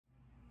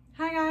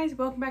Hi guys,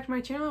 welcome back to my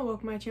channel.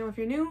 Welcome to my channel if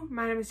you're new.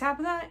 My name is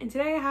Tabitha and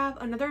today I have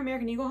another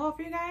American Eagle haul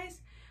for you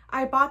guys.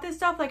 I bought this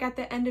stuff like at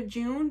the end of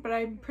June, but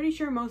I'm pretty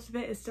sure most of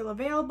it is still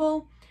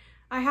available.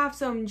 I have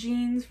some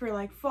jeans for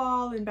like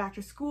fall and back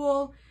to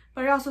school,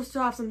 but I also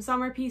still have some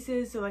summer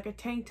pieces, so like a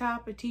tank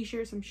top, a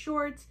t-shirt, some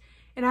shorts,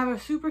 and I have a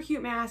super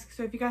cute mask.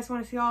 So if you guys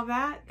want to see all of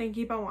that, then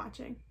keep on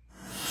watching.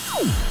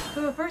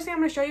 So the first thing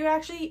I'm going to show you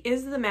actually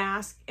is the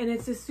mask, and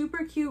it's a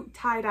super cute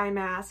tie-dye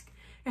mask.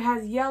 It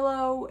has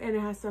yellow and it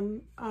has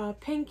some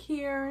pink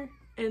here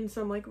and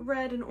some like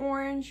red and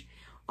orange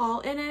all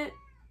in it.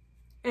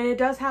 And it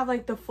does have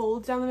like the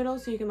folds down the middle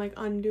so you can like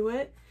undo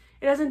it.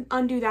 It doesn't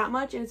undo that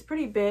much and it's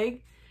pretty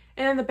big.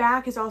 And then the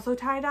back is also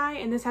tie-dye,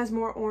 and this has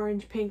more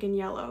orange, pink, and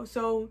yellow.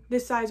 So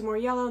this side's more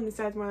yellow and this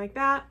side's more like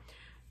that.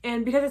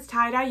 And because it's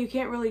tie-dye, you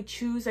can't really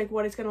choose like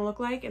what it's going to look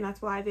like, and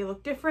that's why they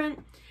look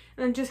different.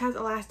 And it just has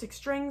elastic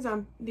strings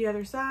on the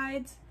other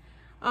sides.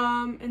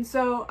 And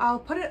so I'll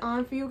put it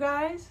on for you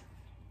guys.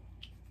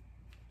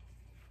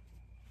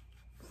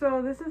 So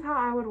this is how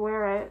I would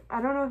wear it.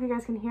 I don't know if you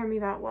guys can hear me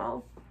that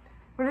well,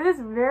 but it is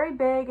very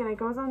big and it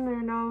goes on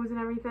their nose and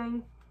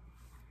everything.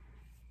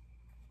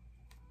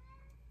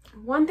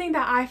 One thing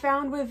that I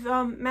found with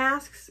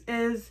masks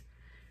is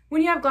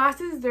when you have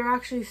glasses, they're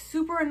actually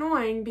super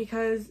annoying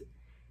because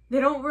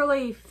they don't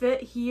really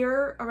fit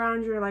here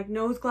around your like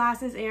nose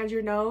glasses and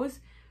your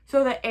nose.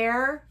 So the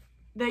air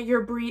that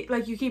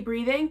you keep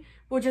breathing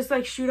will just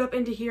like shoot up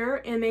into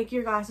here and make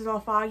your glasses all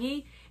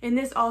foggy. And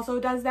this also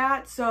does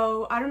that.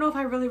 So I don't know if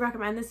I really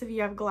recommend this if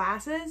you have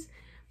glasses,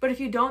 but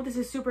if you don't, this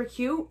is super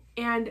cute.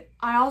 And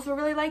I also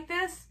really like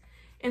this.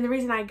 And the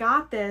reason I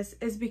got this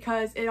is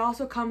because it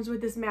also comes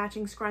with this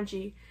matching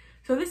scrunchie.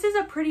 So this is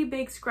a pretty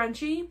big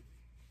scrunchie,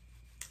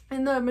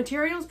 and the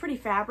material is pretty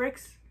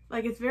fabrics.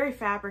 Like it's very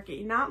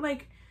fabric-y, not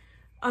like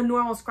a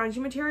normal scrunchie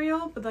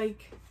material, but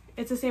like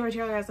it's the same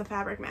material as the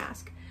fabric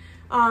mask.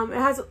 It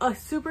has a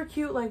super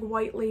cute like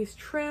white lace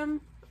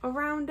trim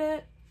around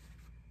it.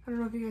 I don't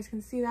know if you guys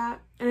can see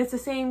that. And it's the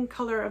same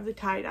color of the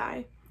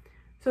tie-dye.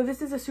 So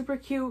this is a super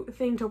cute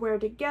thing to wear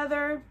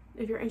together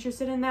if you're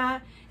interested in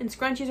that. And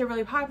scrunchies are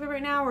really popular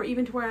right now, or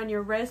even to wear on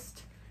your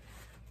wrist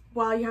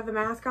while you have the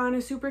mask on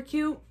is super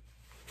cute.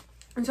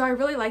 And so I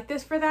really like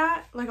this for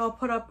that. Like I'll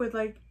put up with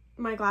like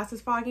my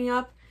glasses fogging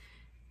up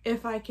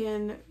if I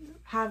can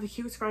have a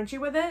cute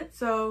scrunchie with it.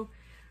 So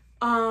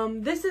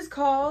this is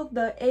called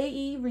the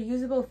AE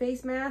Reusable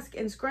Face Mask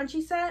and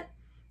Scrunchie Set.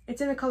 It's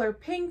in the color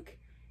pink,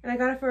 and I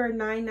got it for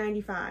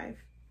 $9.95.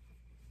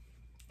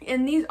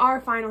 And these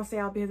are final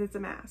sale because it's a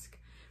mask,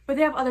 but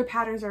they have other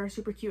patterns that are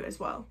super cute as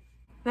well.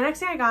 The next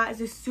thing I got is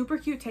this super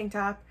cute tank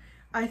top.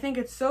 I think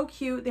it's so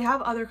cute. They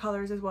have other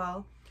colors as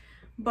well,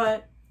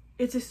 but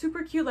it's a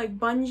super cute like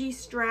bungee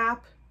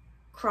strap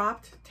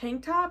cropped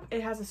tank top.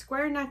 It has a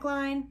square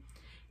neckline,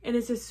 and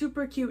it's a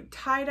super cute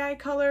tie-dye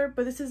color,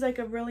 but this is like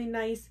a really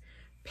nice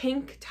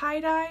pink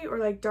tie-dye, or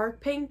like dark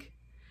pink,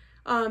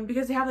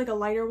 because they have like a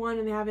lighter one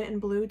and they have it in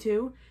blue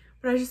too.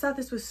 But I just thought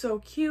this was so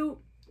cute.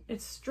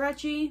 It's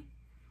stretchy.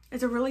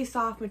 It's a really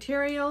soft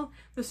material.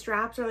 The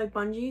straps are like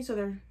bungee, so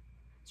they're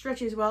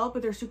stretchy as well,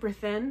 but they're super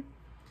thin.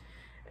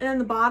 And then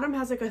the bottom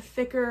has like a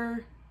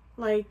thicker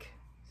like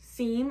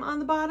seam on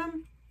the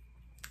bottom,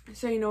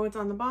 so you know what's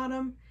on the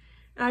bottom.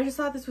 And I just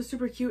thought this was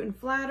super cute and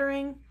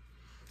flattering.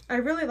 I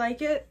really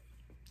like it.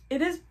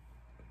 It is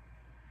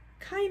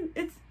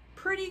it's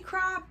pretty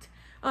cropped.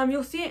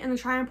 You'll see it in the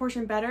try-on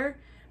portion better,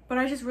 but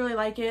I just really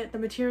like it. The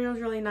material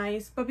is really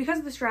nice, but because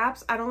of the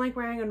straps, I don't like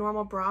wearing a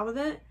normal bra with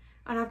it.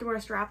 I don't have to wear a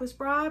strapless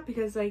bra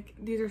because like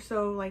these are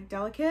so like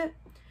delicate.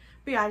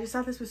 But yeah, I just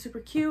thought this was super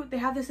cute. They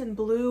have this in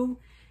blue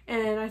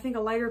and I think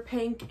a lighter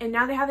pink, and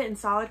now they have it in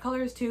solid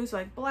colors too, so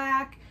like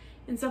black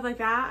and stuff like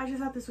that. I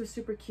just thought this was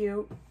super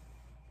cute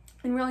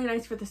and really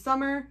nice for the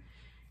summer,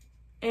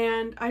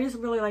 and I just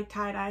really like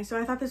tie-dye, so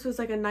I thought this was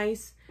like a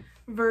nice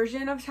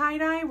version of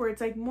tie-dye where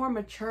it's like more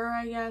mature,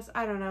 I guess.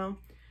 I don't know,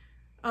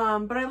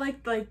 but I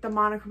liked like the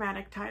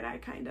monochromatic tie-dye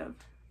kind of.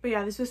 But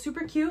yeah, this was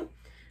super cute.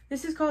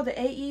 This is called the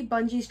AE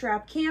Bungee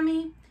Strap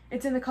Cami.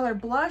 It's in the color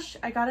blush.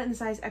 I got it in the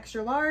size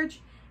extra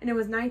large, and it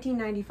was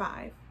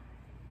 $19.95.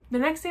 The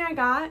next thing I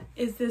got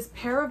is this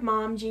pair of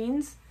mom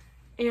jeans,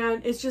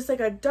 and it's just like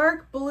a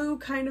dark blue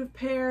kind of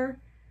pair.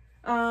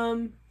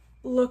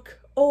 Look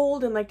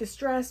old and like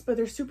distressed, but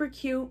they're super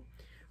cute.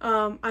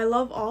 I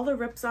love all the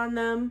rips on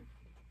them.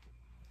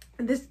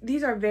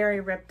 These are very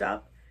ripped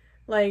up,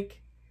 like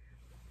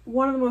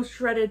one of the most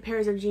shredded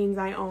pairs of jeans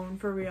I own,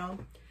 for real.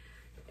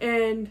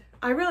 And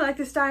I really like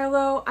this style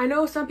though. I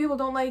know some people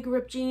don't like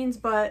ripped jeans,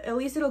 but at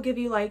least it'll give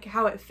you like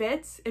how it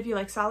fits if you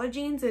like solid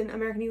jeans, and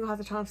American Eagle has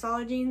a ton of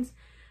solid jeans.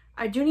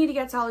 I do need to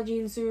get solid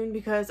jeans soon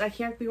because I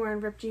can't be wearing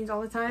ripped jeans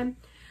all the time.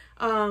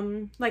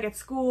 Like at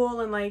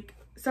school, and like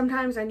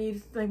sometimes I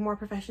need like more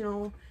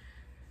professional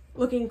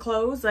looking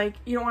clothes. Like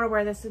you don't want to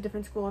wear this to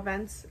different school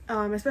events,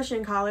 especially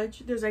in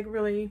college. There's like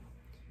really,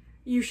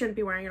 you shouldn't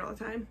be wearing it all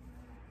the time,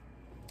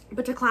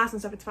 but to class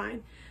and stuff it's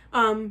fine.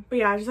 But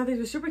yeah, I just thought these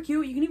were super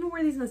cute. You can even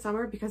wear these in the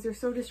summer because they're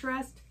so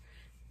distressed.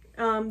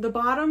 The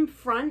bottom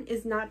front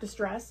is not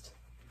distressed.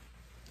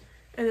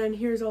 And then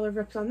here's all the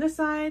rips on this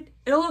side.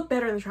 It'll look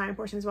better in the try-on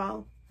portion as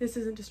well. This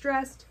isn't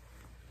distressed.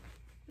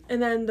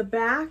 And then the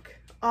back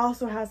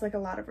also has like a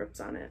lot of rips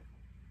on it.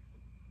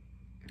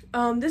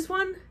 This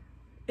one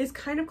is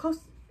kind of close.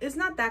 It's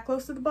not that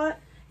close to the butt.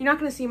 You're not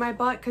going to see my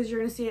butt because you're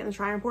going to see it in the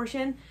try-on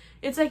portion.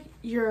 It's like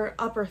your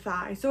upper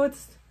thigh. So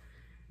it's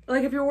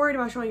like if you're worried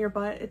about showing your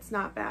butt, it's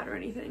not bad or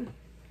anything.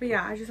 But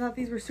yeah, I just thought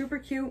these were super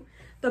cute.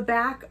 The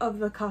back of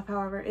the cuff,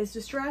 however, is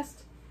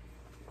distressed.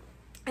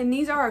 And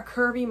these are a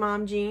curvy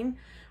mom jean,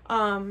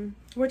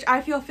 which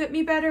I feel fit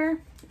me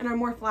better and are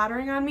more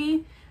flattering on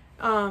me,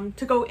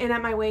 to go in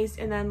at my waist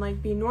and then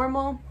like be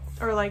normal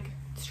or like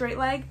straight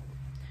leg.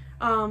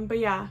 But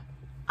yeah,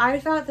 I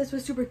thought this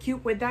was super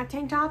cute with that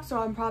tank top, so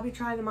I'll probably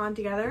try them on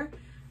together.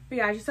 But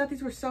yeah, I just thought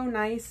these were so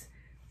nice.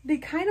 They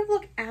kind of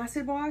look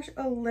acid wash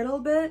a little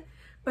bit,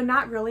 but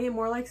not really. It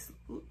more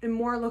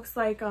looks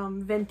like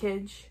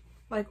vintage,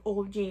 like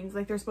old jeans,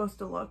 like they're supposed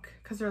to look,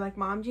 because they're like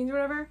mom jeans or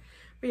whatever.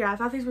 But yeah, I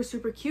thought these were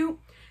super cute.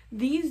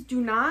 These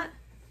do not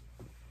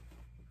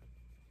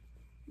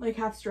like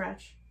have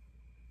stretch.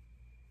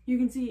 You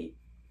can see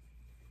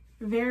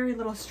very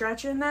little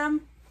stretch in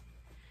them.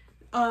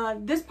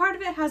 This part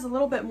of it has a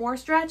little bit more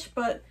stretch,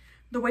 but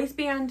the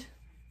waistband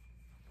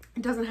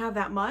doesn't have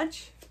that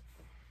much.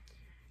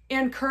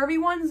 And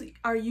curvy ones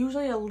are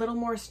usually a little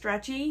more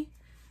stretchy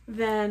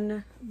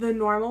than the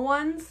normal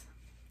ones,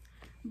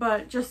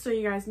 but just so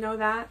you guys know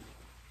that.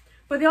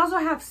 But they also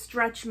have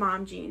stretch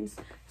mom jeans,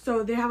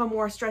 so they have a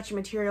more stretchy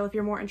material if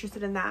you're more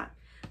interested in that.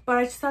 But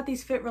I just thought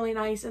these fit really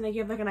nice, and they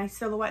give like a nice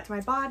silhouette to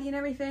my body and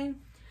everything.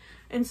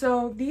 And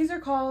so these are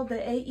called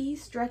the AE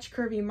Stretch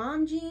Curvy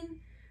Mom Jean.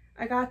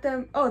 I got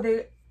them, oh,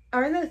 they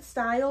are in the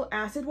style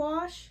acid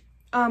wash,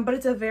 but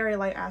it's a very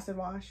light acid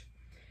wash.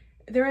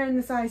 They're in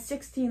the size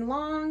 16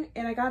 long,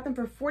 and I got them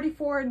for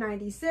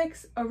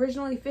 $44.96,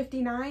 originally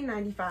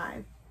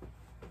 $59.95.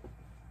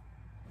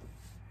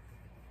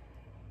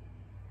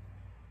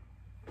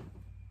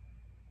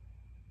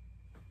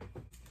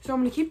 So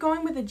I'm going to keep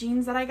going with the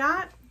jeans that I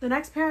got. The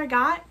next pair I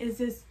got is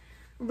this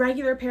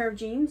regular pair of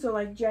jeans, so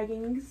like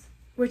jeggings,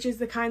 which is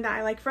the kind that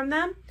I like from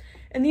them.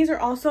 And these are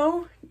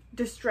also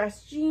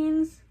distressed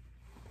jeans,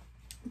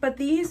 but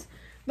these,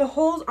 the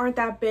holes aren't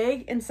that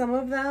big, and some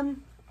of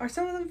them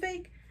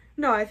fake?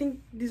 No, I think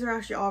these are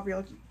actually all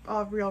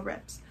real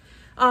rips.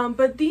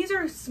 But these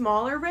are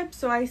smaller rips,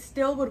 so I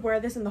still would wear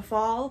this in the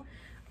fall.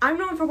 I'm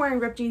known for wearing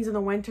ripped jeans in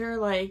the winter.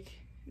 Like,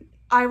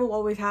 I will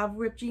always have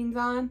ripped jeans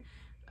on.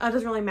 It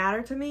doesn't really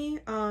matter to me.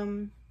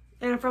 And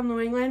I'm from New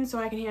England, so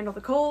I can handle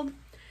the cold.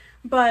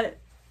 But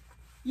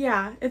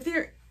yeah, if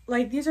they're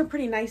like, these are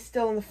pretty nice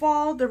still in the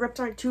fall. The rips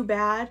aren't too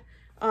bad.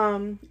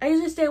 I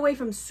usually stay away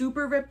from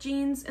super ripped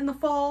jeans in the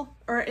fall,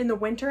 or in the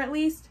winter at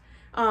least.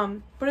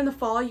 But in the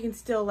fall, you can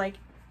still like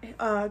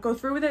go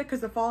through with it,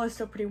 because the fall is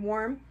still pretty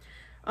warm,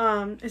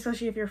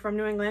 especially if you're from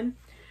New England.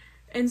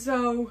 And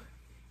so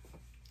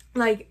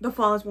like the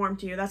fall is warm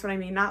to you, that's what I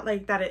mean, not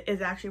like that it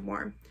is actually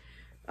warm.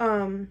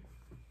 But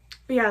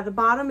yeah, the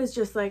bottom is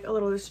just like a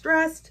little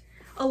distressed.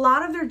 A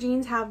lot of their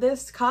jeans have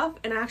this cuff,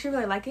 and I actually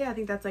really like it. I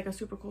think that's like a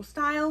super cool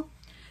style,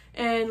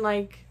 and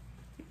like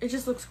it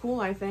just looks cool,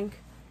 I think.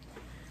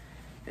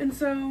 And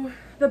so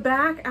the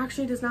back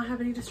actually does not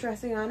have any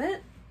distressing on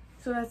it,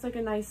 so that's like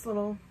a nice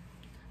little,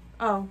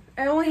 oh,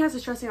 it only has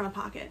distressing on the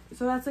pocket,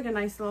 so that's like a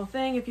nice little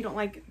thing if you don't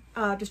like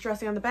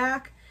distressing on the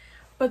back.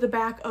 But the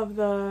back of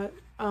the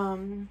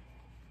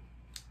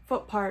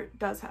foot part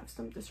does have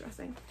some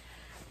distressing.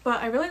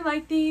 But I really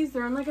like these.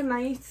 They're in like a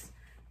nice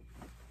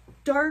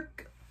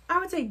dark, I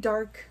would say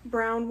dark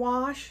brown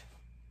wash.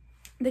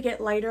 They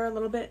get lighter a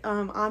little bit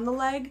on the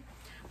leg,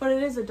 but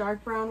it is a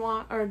dark brown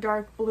wash or a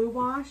dark blue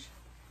wash.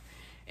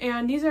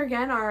 And these are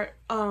again a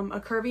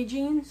curvy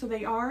jean, so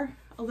they are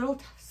a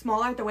little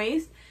smaller at the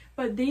waist,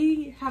 but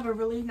they have a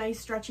really nice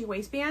stretchy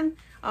waistband.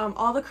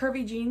 All the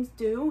curvy jeans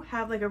do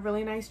have like a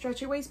really nice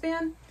stretchy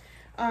waistband.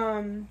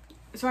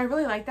 So I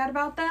really like that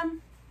about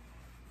them.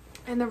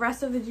 And the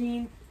rest of the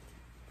jean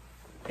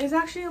is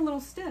actually a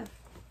little stiff.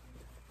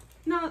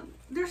 No,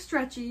 they're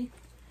stretchy,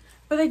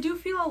 but they do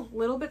feel a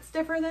little bit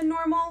stiffer than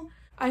normal.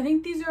 I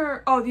think these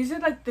are, oh, these are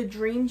like the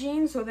dream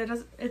jean, so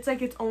it's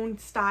like its own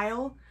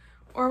style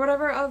or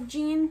whatever of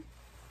jean.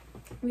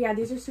 Yeah,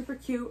 these are super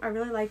cute. I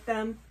really like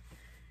them.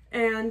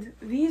 And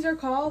these are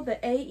called the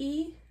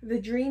AE, the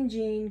Dream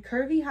Jean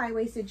Curvy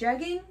High-Waisted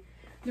Jegging.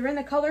 They're in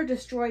the color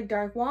Destroyed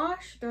Dark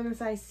Wash. They're in the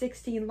size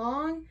 16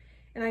 long,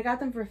 and I got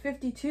them for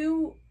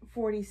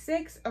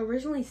 $52.46,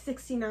 originally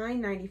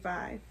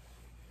 $69.95.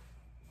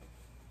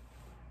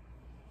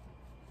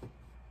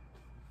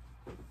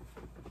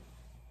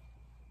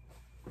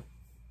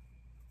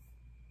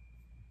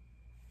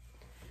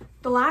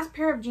 The last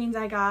pair of jeans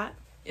I got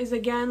is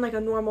again like a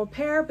normal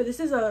pair, but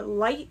this is a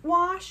light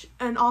wash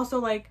and also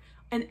like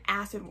an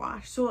acid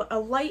wash. So a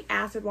light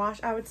acid wash,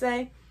 I would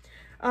say.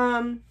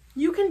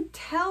 You can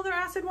tell they're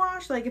acid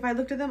wash. Like if I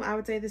looked at them, I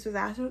would say this was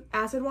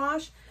acid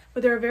wash,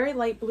 but they're a very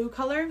light blue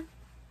color.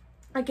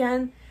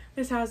 Again,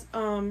 this has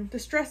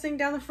distressing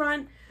down the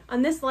front.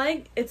 On this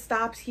leg, it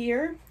stops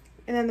here,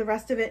 and then the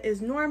rest of it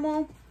is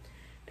normal.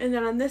 And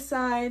then on this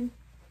side,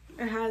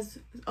 it has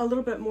a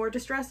little bit more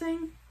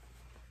distressing.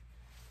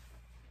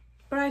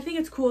 But I think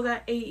it's cool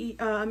that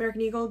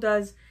American Eagle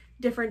does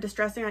different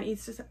distressing on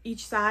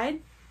each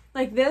side.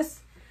 Like this,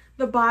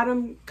 the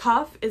bottom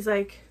cuff is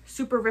like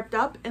super ripped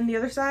up, and the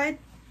other side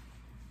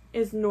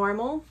is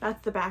normal.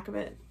 That's the back of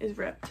it is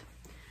ripped.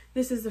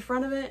 This is the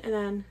front of it, and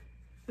then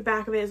the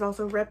back of it is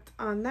also ripped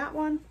on that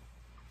one.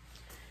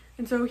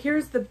 And so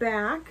here's the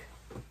back.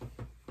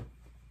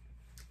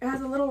 It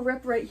has a little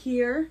rip right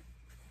here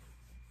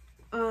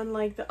on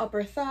like the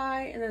upper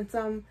thigh, and then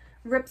some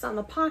rips on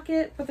the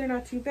pocket, but they're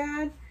not too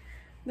bad.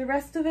 The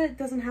rest of it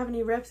doesn't have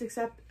any rips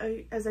except,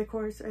 as of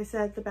course I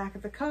said, the back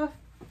of the cuff.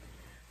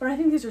 But I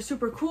think these are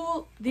super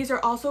cool. These are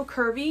also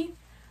curvy.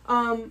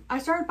 I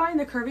started buying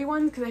the curvy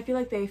ones because I feel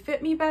like they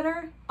fit me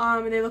better,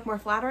 and they look more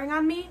flattering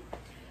on me.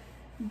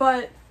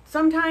 But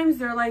sometimes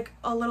they're like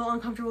a little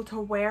uncomfortable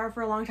to wear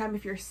for a long time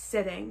if you're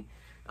sitting.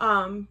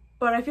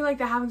 But I feel like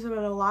that happens with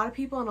a lot of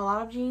people and a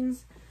lot of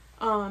jeans.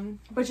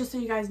 But just so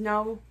you guys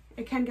know,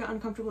 it can get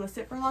uncomfortable to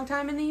sit for a long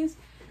time in these.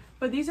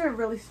 But these are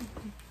really,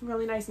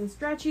 really nice and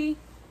stretchy.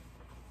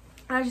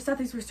 I just thought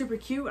these were super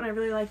cute, and I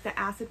really like the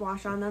acid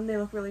wash on them. They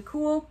look really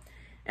cool.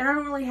 And I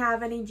don't really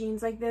have any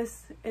jeans like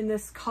this in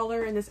this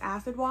color and this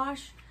acid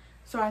wash.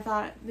 So I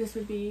thought this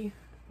would be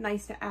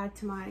nice to add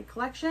to my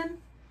collection.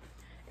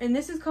 And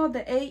this is called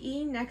the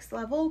AE Next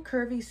Level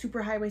Curvy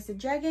Super High-Waisted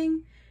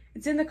Jegging.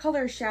 It's in the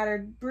color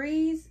Shattered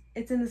Breeze.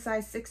 It's in the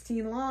size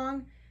 16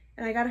 long.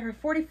 And I got it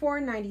for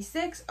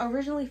 $44.96,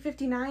 originally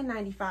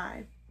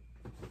 $59.95.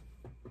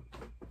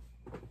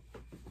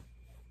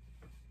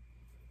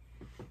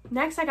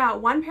 Next, I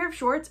got one pair of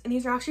shorts, and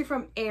these are actually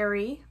from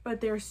Aerie,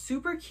 but they're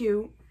super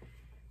cute.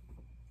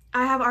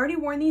 I have already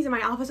worn these in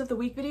my Outfits of the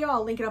Week video.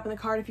 I'll link it up in the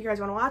card if you guys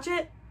want to watch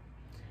it.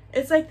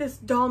 It's like this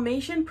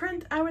Dalmatian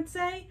print, I would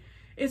say.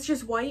 It's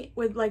just white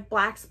with like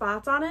black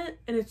spots on it,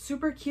 and it's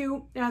super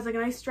cute. It has like a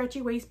nice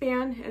stretchy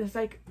waistband, and it's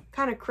like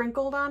kind of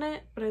crinkled on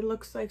it, but it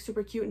looks like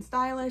super cute and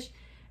stylish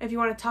if you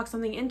want to tuck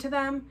something into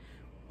them,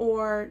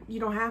 or you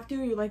don't have to,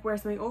 you like wear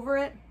something over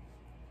it.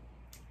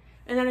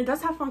 And then it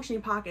does have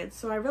functioning pockets,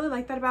 so I really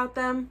like that about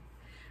them.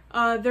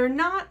 They're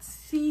not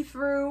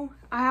see-through.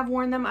 I have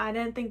worn them. I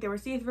didn't think they were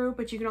see-through,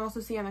 but you can also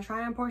see on the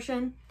try-on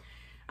portion.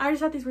 I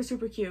just thought these were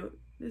super cute.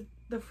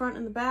 The front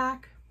and the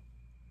back.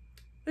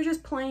 They're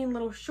just plain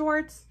little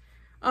shorts.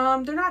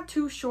 They're not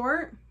too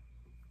short,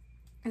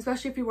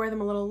 especially if you wear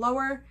them a little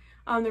lower.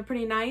 They're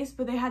pretty nice,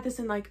 but they had this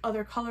in like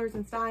other colors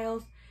and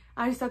styles.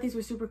 I just thought these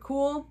were super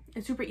cool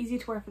and super easy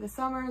to wear for the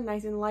summer,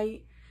 nice and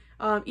light.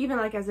 Even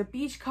like as a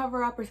beach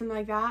cover up or something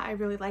like that, I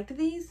really liked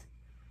these.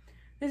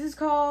 This is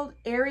called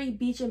Aerie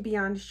Beach and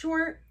Beyond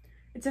Short.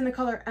 It's in the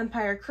color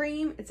Empire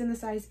Cream. It's in the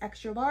size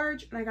extra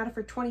large, and I got it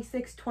for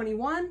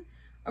 $26.21,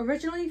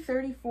 originally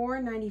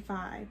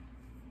 $34.95.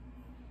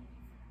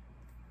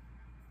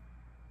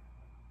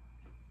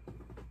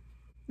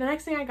 The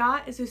next thing I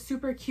got is this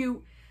super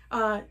cute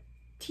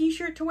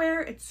t-shirt to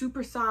wear. It's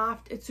super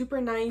soft. It's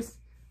super nice.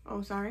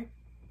 Oh, sorry.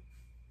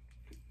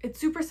 It's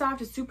super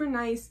soft. It's super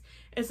nice.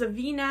 It's a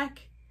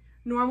V-neck,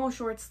 normal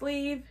short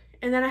sleeve,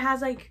 and then it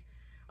has like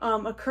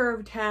a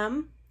curved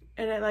hem,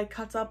 and it like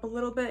cuts up a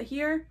little bit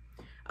here.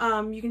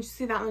 You can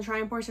see that on the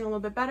try-on portion a little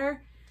bit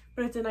better,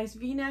 but it's a nice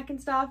V-neck and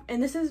stuff.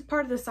 And this is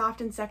part of the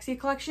Soft and Sexy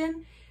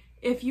collection.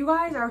 If you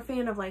guys are a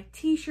fan of like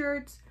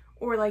t-shirts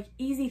or like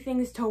easy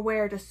things to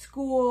wear to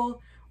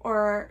school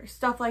or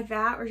stuff like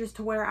that, or just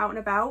to wear out and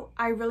about,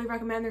 I really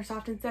recommend their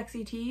Soft and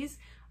Sexy tees.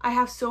 I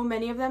have so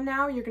many of them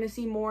now. You're going to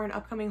see more in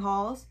upcoming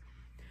hauls.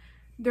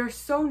 They're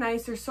so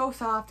nice. They're so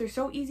soft. They're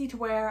so easy to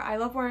wear. I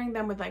love wearing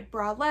them with like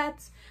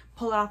bralettes,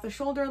 pull it off the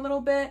shoulder a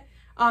little bit.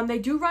 They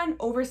do run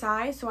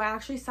oversized, so I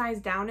actually size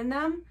down in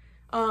them.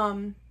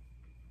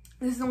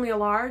 This is only a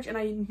large, and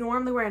I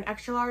normally wear an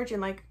extra large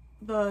and like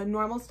the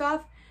normal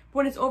stuff. But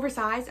when it's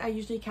oversized, I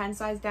usually can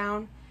size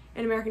down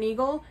in American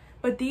Eagle.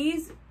 But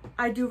these,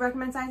 I do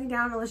recommend sizing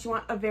down unless you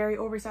want a very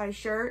oversized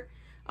shirt.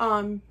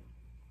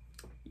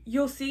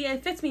 You'll see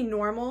it fits me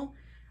normal.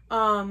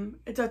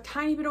 It's a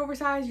tiny bit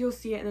oversized. You'll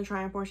see it in the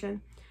try-on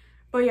portion.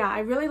 But yeah, I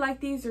really like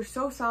these. They're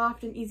so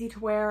soft and easy to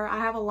wear. I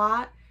have a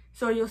lot,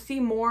 so you'll see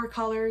more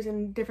colors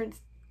and different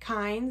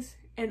kinds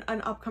in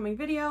an upcoming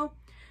video.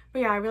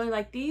 But yeah, I really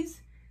like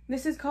these.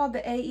 This is called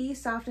the AE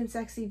Soft and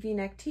Sexy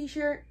V-neck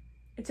t-shirt.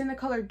 It's in the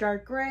color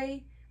dark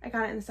gray. I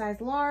got it in the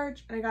size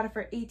large, and I got it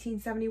for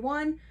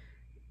 $18.71,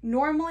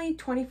 normally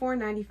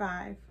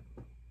 $24.95.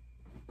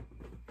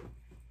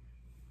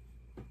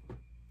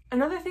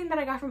 Another thing that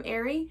I got from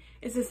Aerie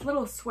is this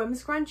little swim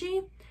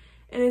scrunchie,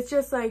 and it's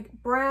just like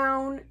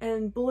brown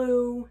and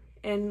blue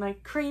and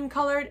like cream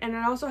colored, and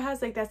it also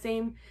has like that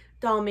same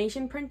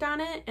Dalmatian print on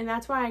it, and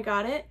that's why I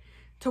got it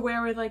to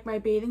wear with like my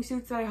bathing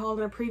suits that I hauled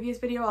in a previous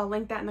video. I'll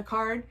link that in the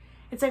card.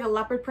 It's like a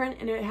leopard print,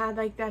 and it had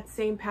like that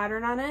same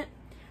pattern on it,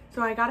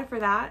 so I got it for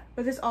that.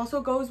 But this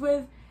also goes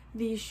with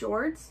these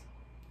shorts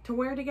to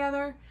wear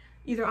together,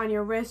 either on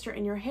your wrist or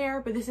in your hair.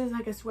 But this is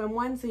like a swim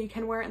one, so you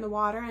can wear it in the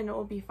water and it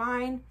will be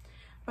fine.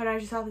 But I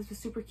just thought this was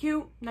super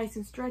cute, nice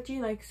and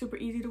stretchy, like super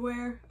easy to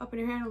wear up in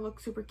your hair and it'll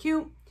look super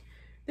cute.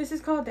 This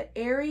is called the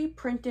Airy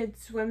Printed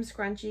Swim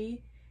Scrunchie.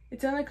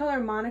 It's in the color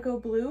Monaco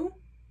Blue,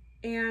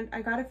 and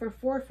I got it for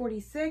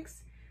 $4.46,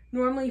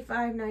 normally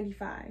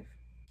 $5.95.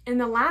 And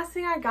the last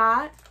thing I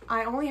got,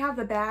 I only have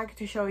the bag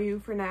to show you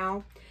for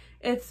now.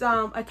 It's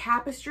a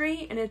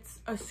tapestry, and it's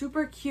a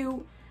super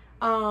cute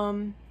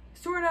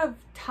sort of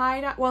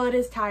tie-dye. Well, it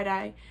is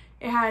tie-dye.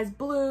 It has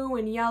blue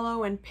and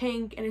yellow and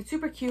pink, and it's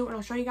super cute, and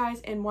I'll show you guys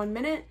in 1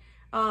 minute.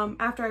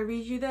 After I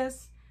read you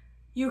this,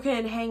 you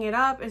can hang it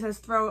up. It says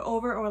throw it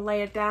over or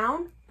lay it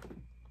down.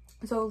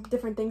 So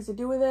different things to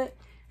do with it.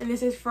 And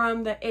this is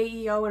from the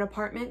AEO and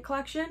Apartment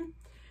collection.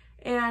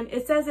 And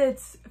it says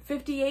it's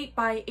 58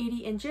 by 80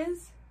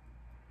 inches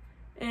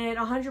and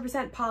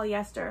 100%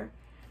 polyester.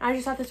 I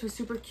just thought this was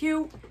super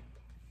cute.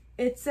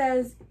 It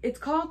says it's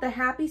called the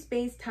Happy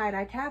Space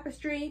Tie-Dye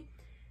Tapestry.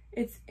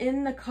 It's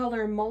in the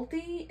color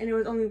multi, and it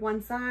was only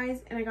one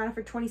size, and I got it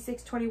for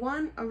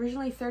 $26.21,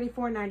 originally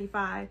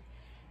 $34.95. And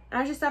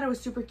I just thought it was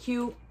super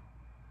cute.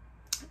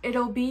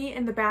 It'll be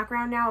in the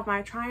background now of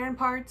my try-on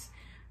parts.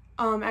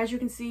 As you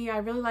can see, I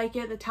really like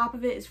it. The top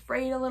of it is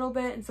frayed a little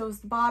bit, and so is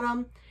the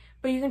bottom.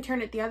 But you can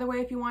turn it the other way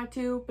if you want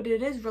to, but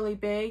it is really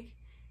big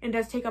and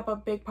does take up a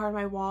big part of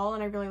my wall,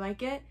 and I really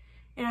like it.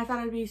 And I thought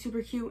it would be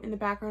super cute in the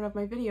background of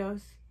my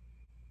videos.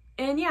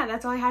 And yeah,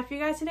 that's all I had for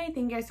you guys today.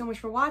 Thank you guys so much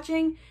for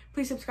watching.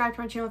 Please subscribe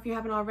to my channel if you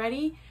haven't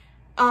already.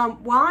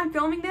 While I'm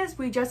filming this,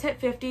 we just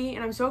hit 50,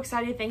 and I'm so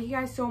excited. Thank you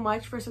guys so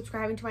much for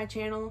subscribing to my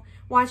channel,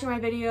 watching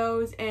my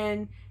videos,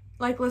 and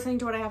listening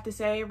to what I have to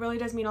say. It really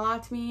does mean a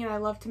lot to me, and I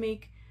love to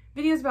make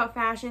videos about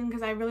fashion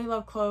because I really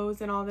love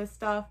clothes and all this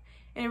stuff,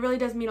 and it really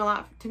does mean a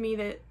lot to me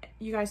that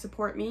you guys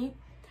support me,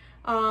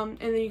 and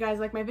that you guys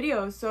like my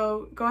videos.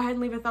 So go ahead and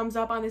leave a thumbs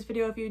up on this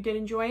video if you did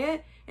enjoy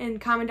it, and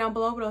comment down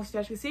below what else you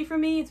guys can see from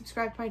me, and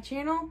subscribe to my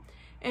channel.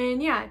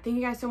 And yeah, thank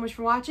you guys so much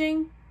for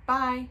watching.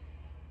 Bye.